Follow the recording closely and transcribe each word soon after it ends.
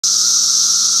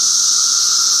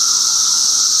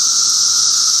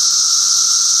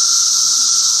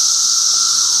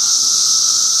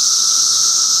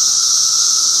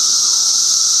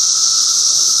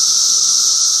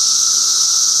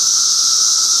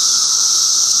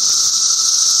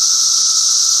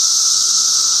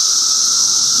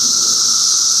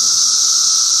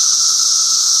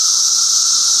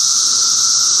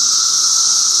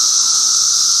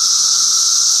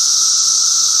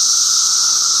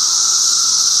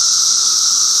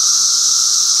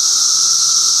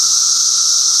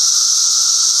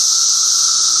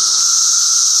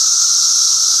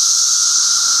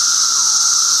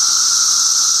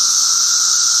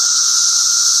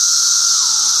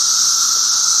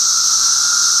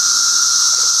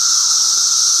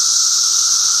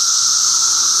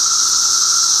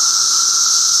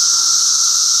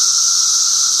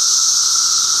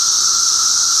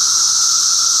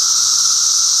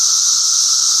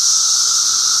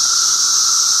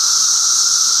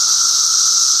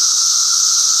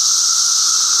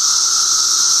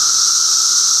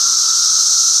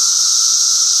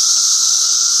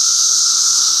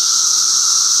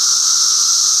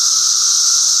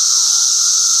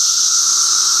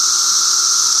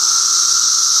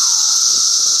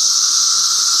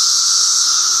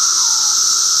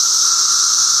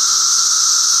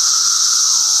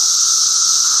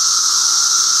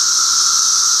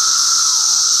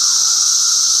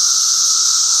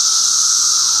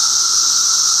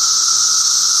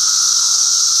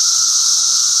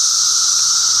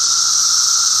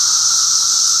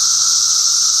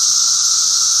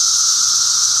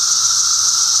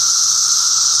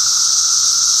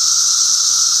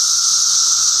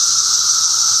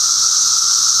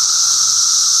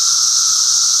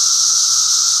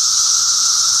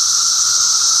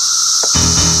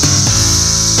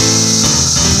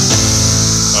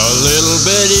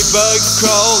Bitty bug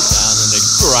crawled down in the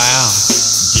ground.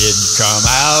 Didn't come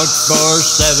out for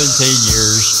 17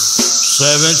 years.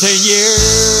 17 years.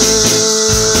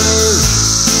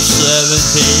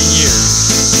 17 years.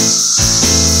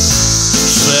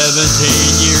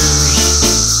 17 years.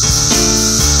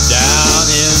 Down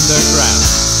in the ground.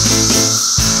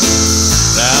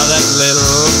 Now that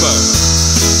little bug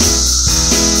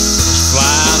is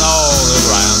flying all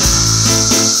around.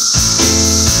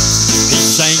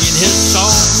 Singing his song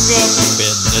up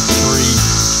in the tree,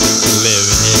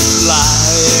 living his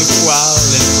life wild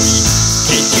and free.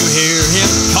 Can't you hear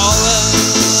him calling?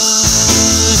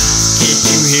 Can't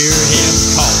you hear him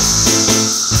calling?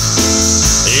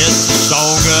 It's a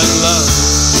song of love.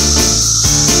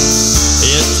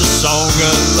 It's a song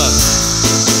of love.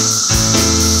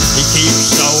 He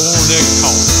keeps on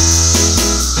calling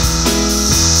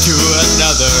to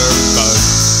another bug.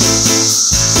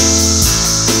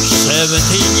 17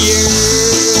 years,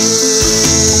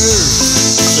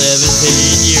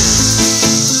 17 years,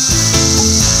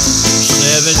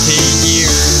 17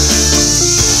 years,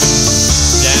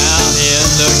 down in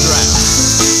the ground.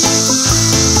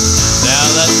 Now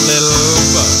that little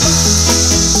bug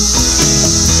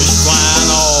is flying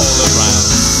all around.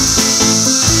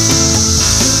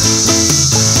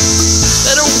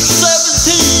 That old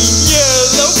 17-year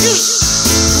locust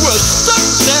was stuck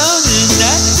down in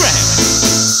that ground.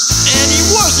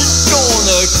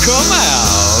 Gonna come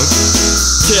out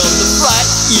till the bright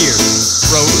year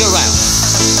rolled around.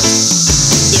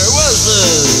 There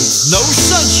was no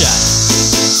sunshine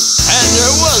and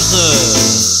there wasn't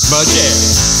much air.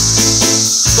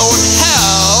 Lord,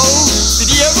 how did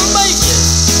he ever make it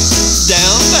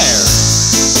down there?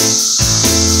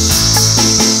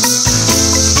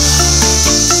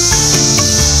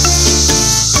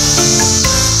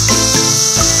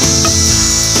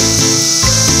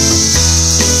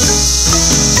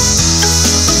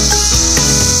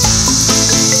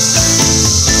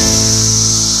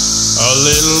 A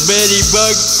little bitty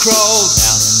bug crawled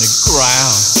down in the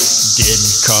ground.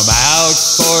 Didn't come out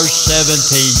for 17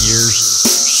 years.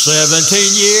 17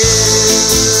 years.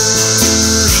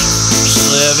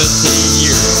 17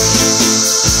 years.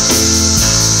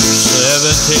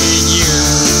 17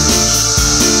 years.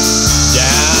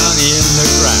 Down in the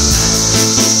ground.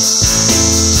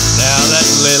 Now that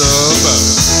little bug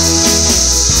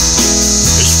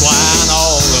is flying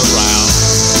all around.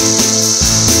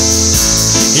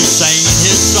 He's singing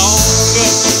his song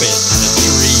up in the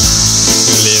tree,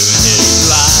 living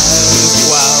his life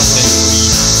wild and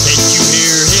free. Can't you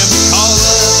hear him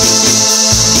calling?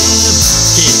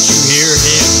 Can't you hear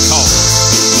him calling?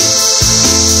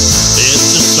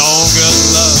 It's a song of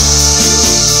love.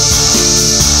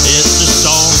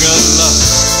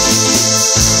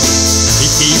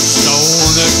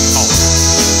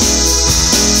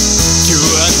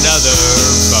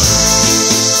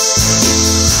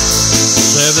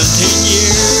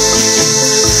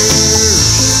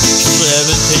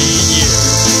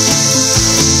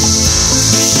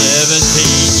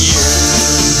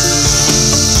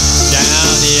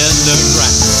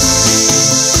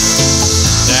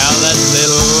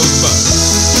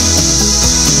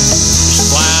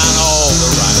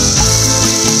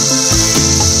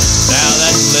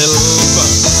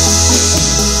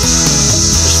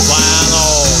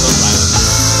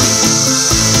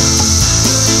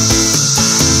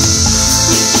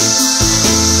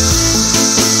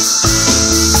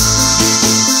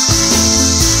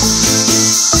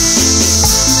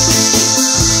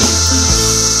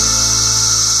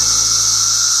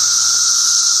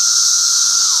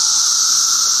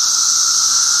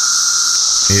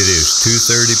 is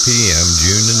 2:30 p.m.,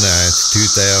 June the 9th, 2007,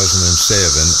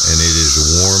 and it is a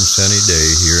warm, sunny day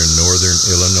here in northern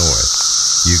Illinois.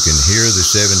 You can hear the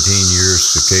 17-year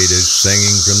cicadas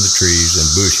singing from the trees and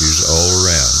bushes all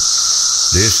around.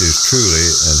 This is truly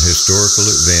an historical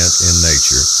event in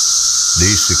nature.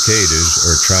 These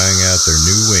cicadas are trying out their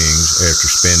new wings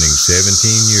after spending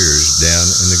 17 years down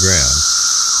in the ground.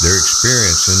 They're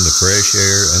experiencing the fresh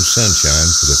air and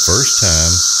sunshine for the first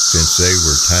time since they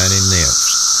were tiny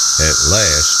nymphs. At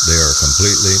last, they are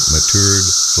completely matured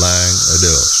flying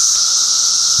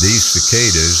adults. These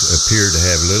cicadas appear to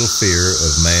have little fear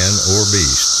of man or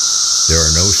beast. There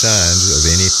are no signs of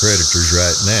any predators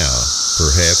right now.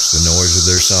 Perhaps the noise of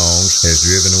their songs has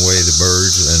driven away the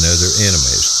birds and other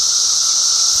enemies.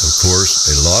 Of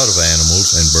course, a lot of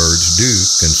animals and birds do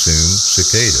consume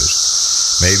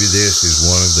cicadas. Maybe this is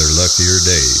one of their luckier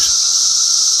days.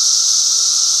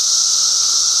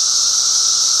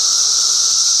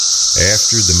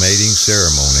 After the mating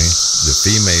ceremony, the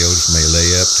females may lay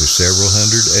up to several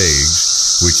hundred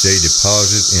eggs, which they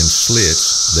deposit in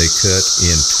slits they cut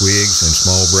in twigs and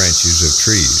small branches of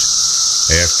trees.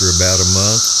 After about a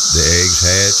month, the eggs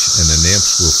hatch and the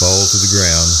nymphs will fall to the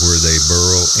ground where they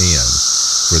burrow in.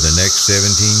 For the next 17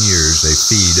 years, they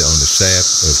feed on the sap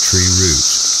of tree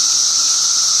roots.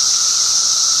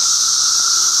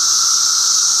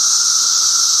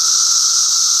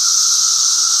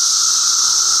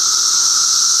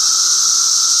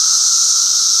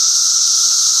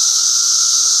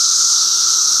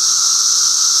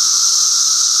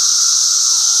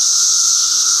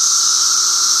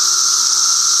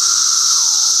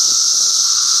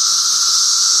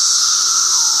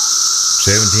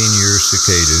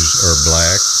 Cicadas are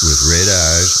black with red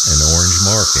eyes and orange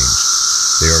markings.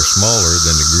 They are smaller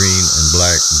than the green and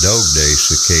black dog day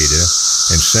cicada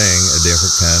and sing a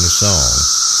different kind of song.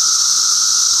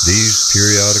 These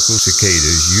periodical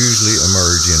cicadas usually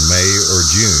emerge in May or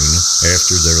June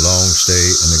after their long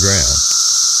stay in the ground.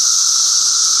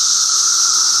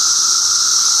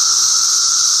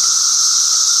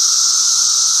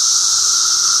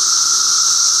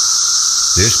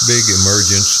 This big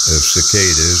emergence of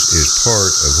cicadas is part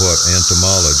of what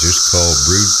entomologists call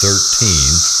Brood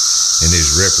 13 and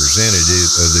is representative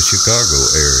of the Chicago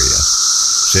area.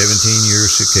 17-year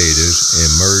cicadas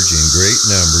emerge in great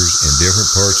numbers in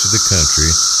different parts of the country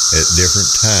at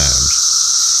different times.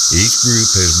 Each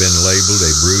group has been labeled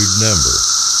a brood number.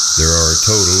 There are a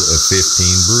total of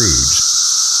 15 broods.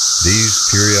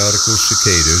 These periodical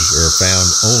cicadas are found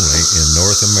only in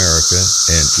North America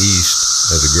and east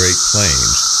of the Great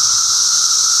Plains.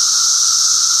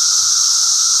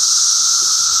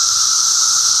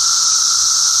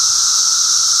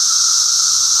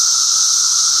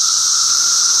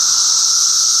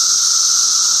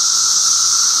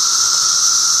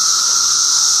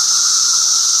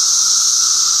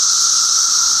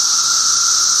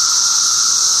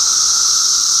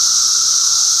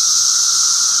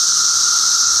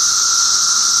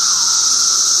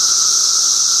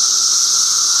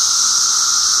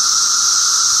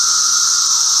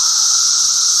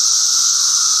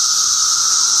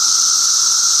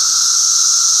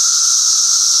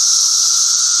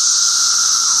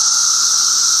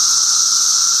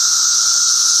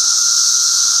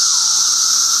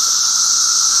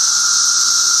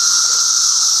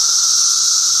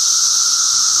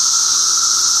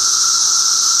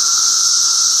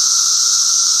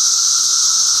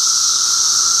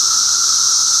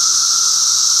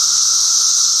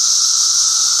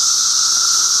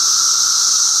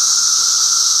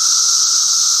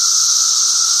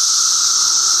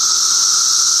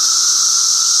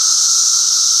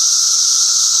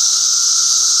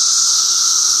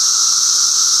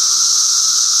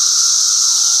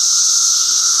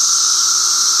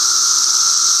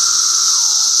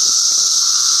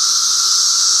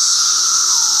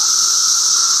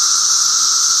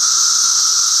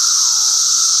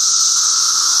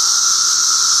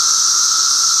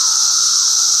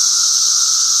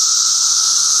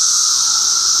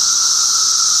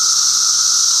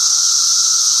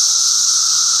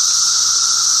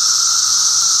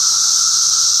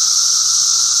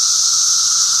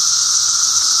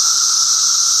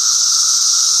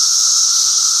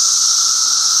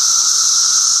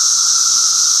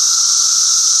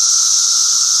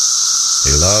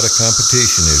 A lot of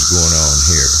competition is going on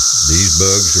here. These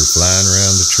bugs are flying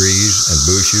around the trees and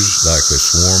bushes like a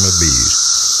swarm of bees.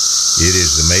 It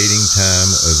is the mating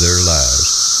time of their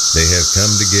lives. They have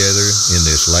come together in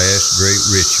this last great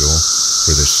ritual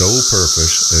for the sole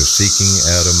purpose of seeking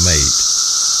out a mate.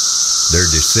 Their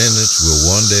descendants will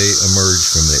one day emerge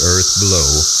from the earth below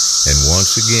and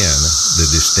once again the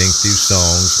distinctive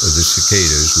songs of the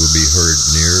cicadas will be heard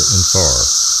near and far.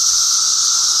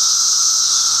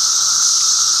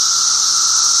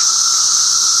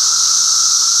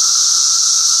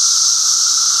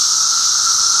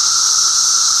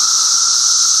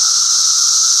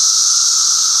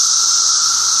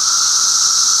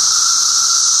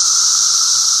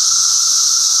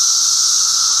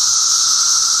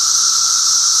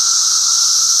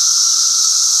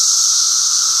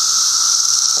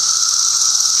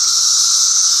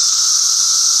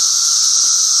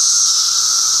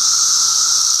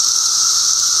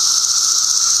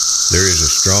 There is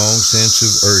a strong sense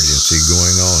of urgency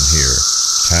going on here.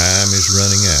 Time is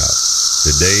running out.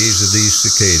 The days of these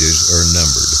cicadas are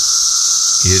numbered.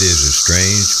 It is a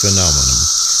strange phenomenon.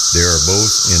 They are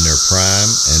both in their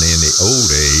prime and in the old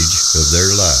age of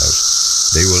their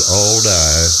lives. They will all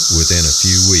die within a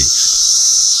few weeks.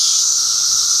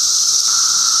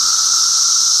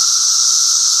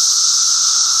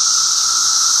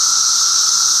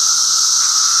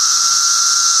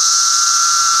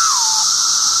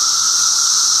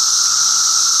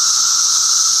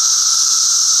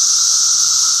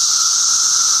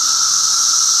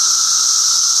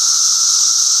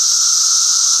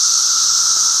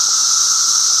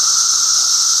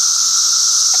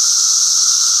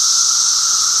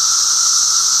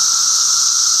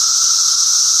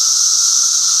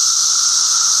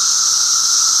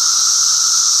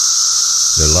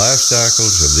 The life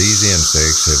cycles of these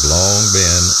insects have long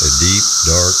been a deep,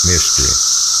 dark mystery.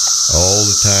 All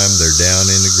the time they're down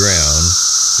in the ground,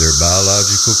 their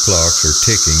biological clocks are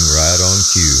ticking right on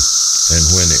cue, and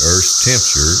when the Earth's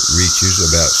temperature reaches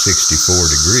about 64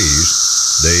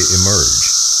 degrees, they emerge.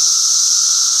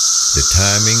 The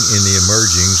timing in the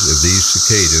emergings of these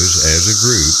cicadas as a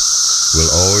group will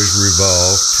always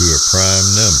revolve to a prime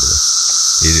number.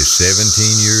 It is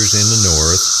 17 years in the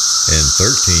north and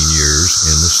 13 years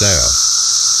in the south.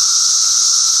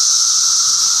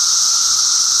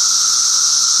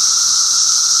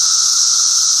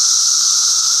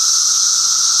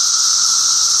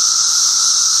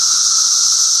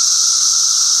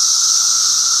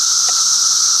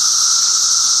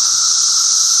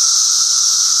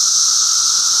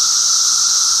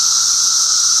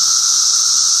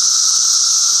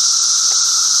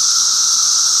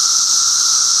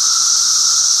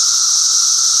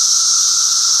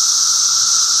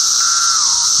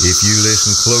 If you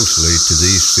listen closely to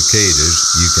these cicadas,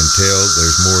 you can tell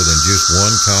there's more than just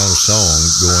one kind of song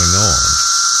going on.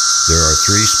 There are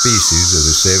 3 species of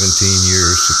the 17-year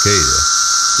cicada.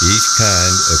 Each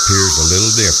kind appears a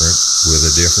little different with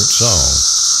a different song.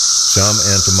 Some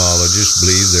entomologists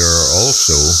believe there are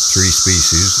also 3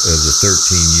 species of the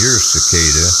 13-year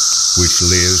cicada which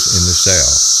lives in the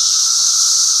south.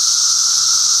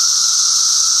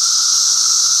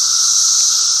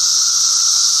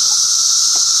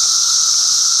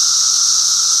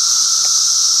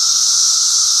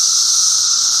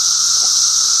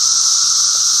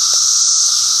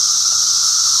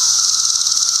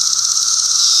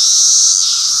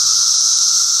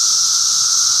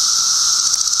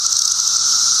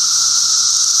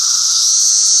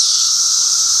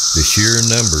 The sheer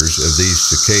numbers of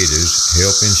these cicadas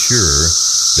help ensure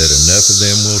that enough of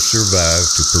them will survive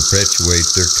to perpetuate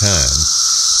their kind.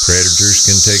 Predators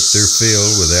can take their fill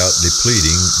without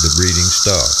depleting the breeding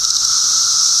stock.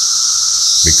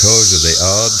 Because of the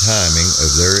odd timing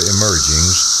of their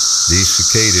emergings, these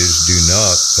cicadas do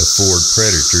not afford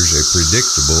predators a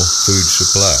predictable food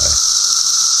supply.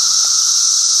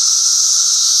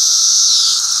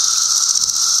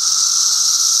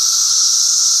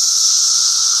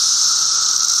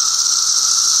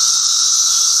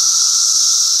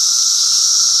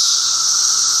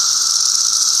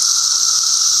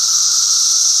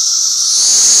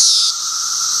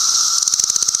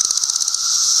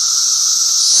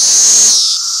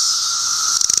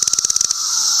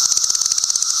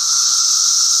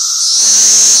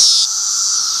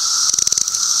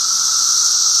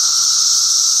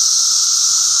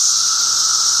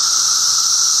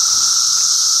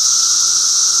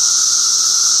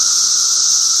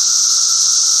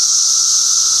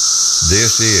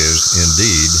 This is,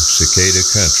 indeed, cicada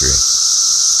country.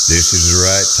 This is the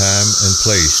right time and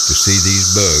place to see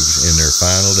these bugs in their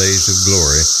final days of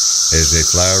glory as they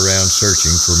fly around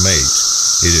searching for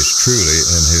mates. It is truly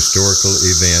an historical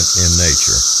event in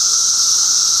nature.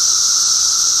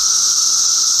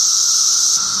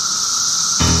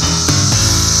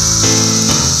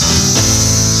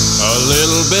 A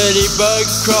little bitty bug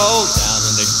crawled down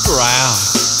in the ground.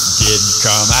 Didn't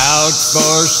come out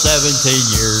for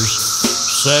 17 years.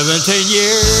 17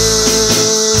 years.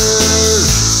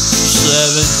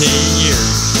 17 years.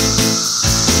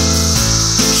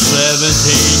 17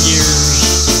 years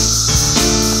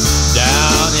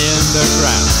down in the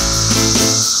ground.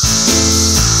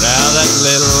 Now that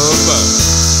little bug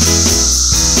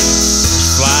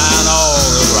is flying all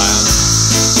around.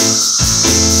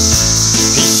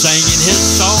 He's singing his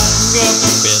song up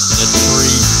in the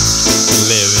tree,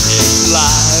 living his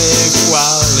life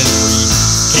wild and free.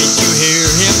 Can't you hear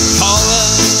him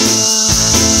calling?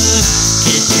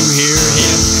 Can't you hear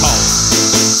him calling?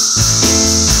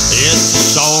 It's a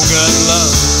song of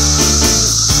love.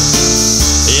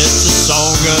 It's a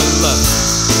song of love.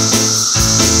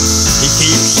 He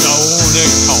keeps on a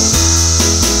calling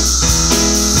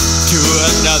to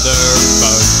another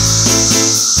bug.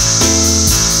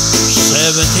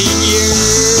 17 years.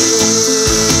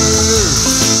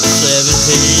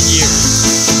 17 years.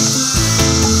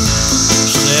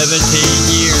 17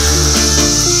 years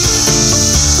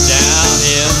down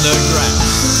in the ground.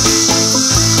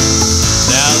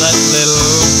 Now that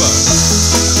little bug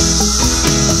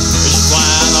is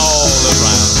flying all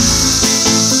around.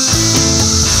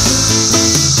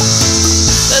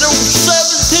 That old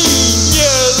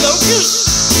 17-year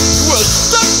locust was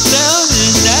stuck down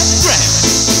in that ground,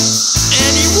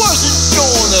 and he wasn't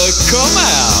gonna come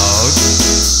out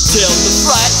till the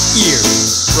bright year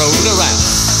rolled around.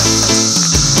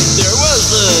 There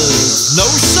was no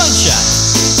sunshine,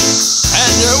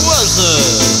 and there wasn't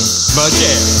much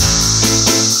air.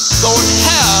 Lord,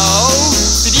 how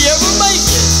did he ever make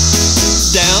it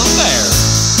down there?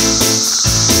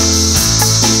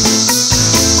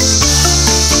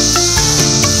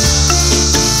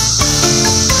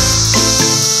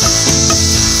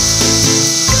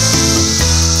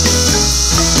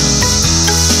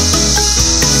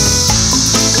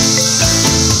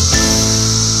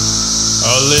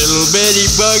 A little bitty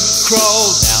bug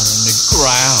crawled down in the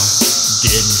ground,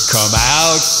 didn't come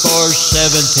out for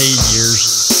 17 years.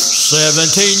 17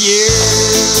 years.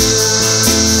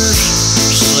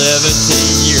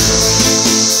 17 years.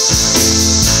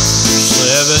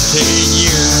 17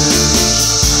 years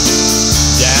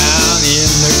down in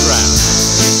the ground.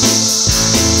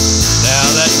 Now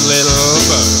that little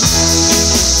bug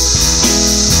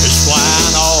is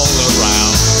flying all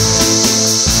around.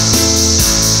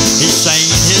 He's singing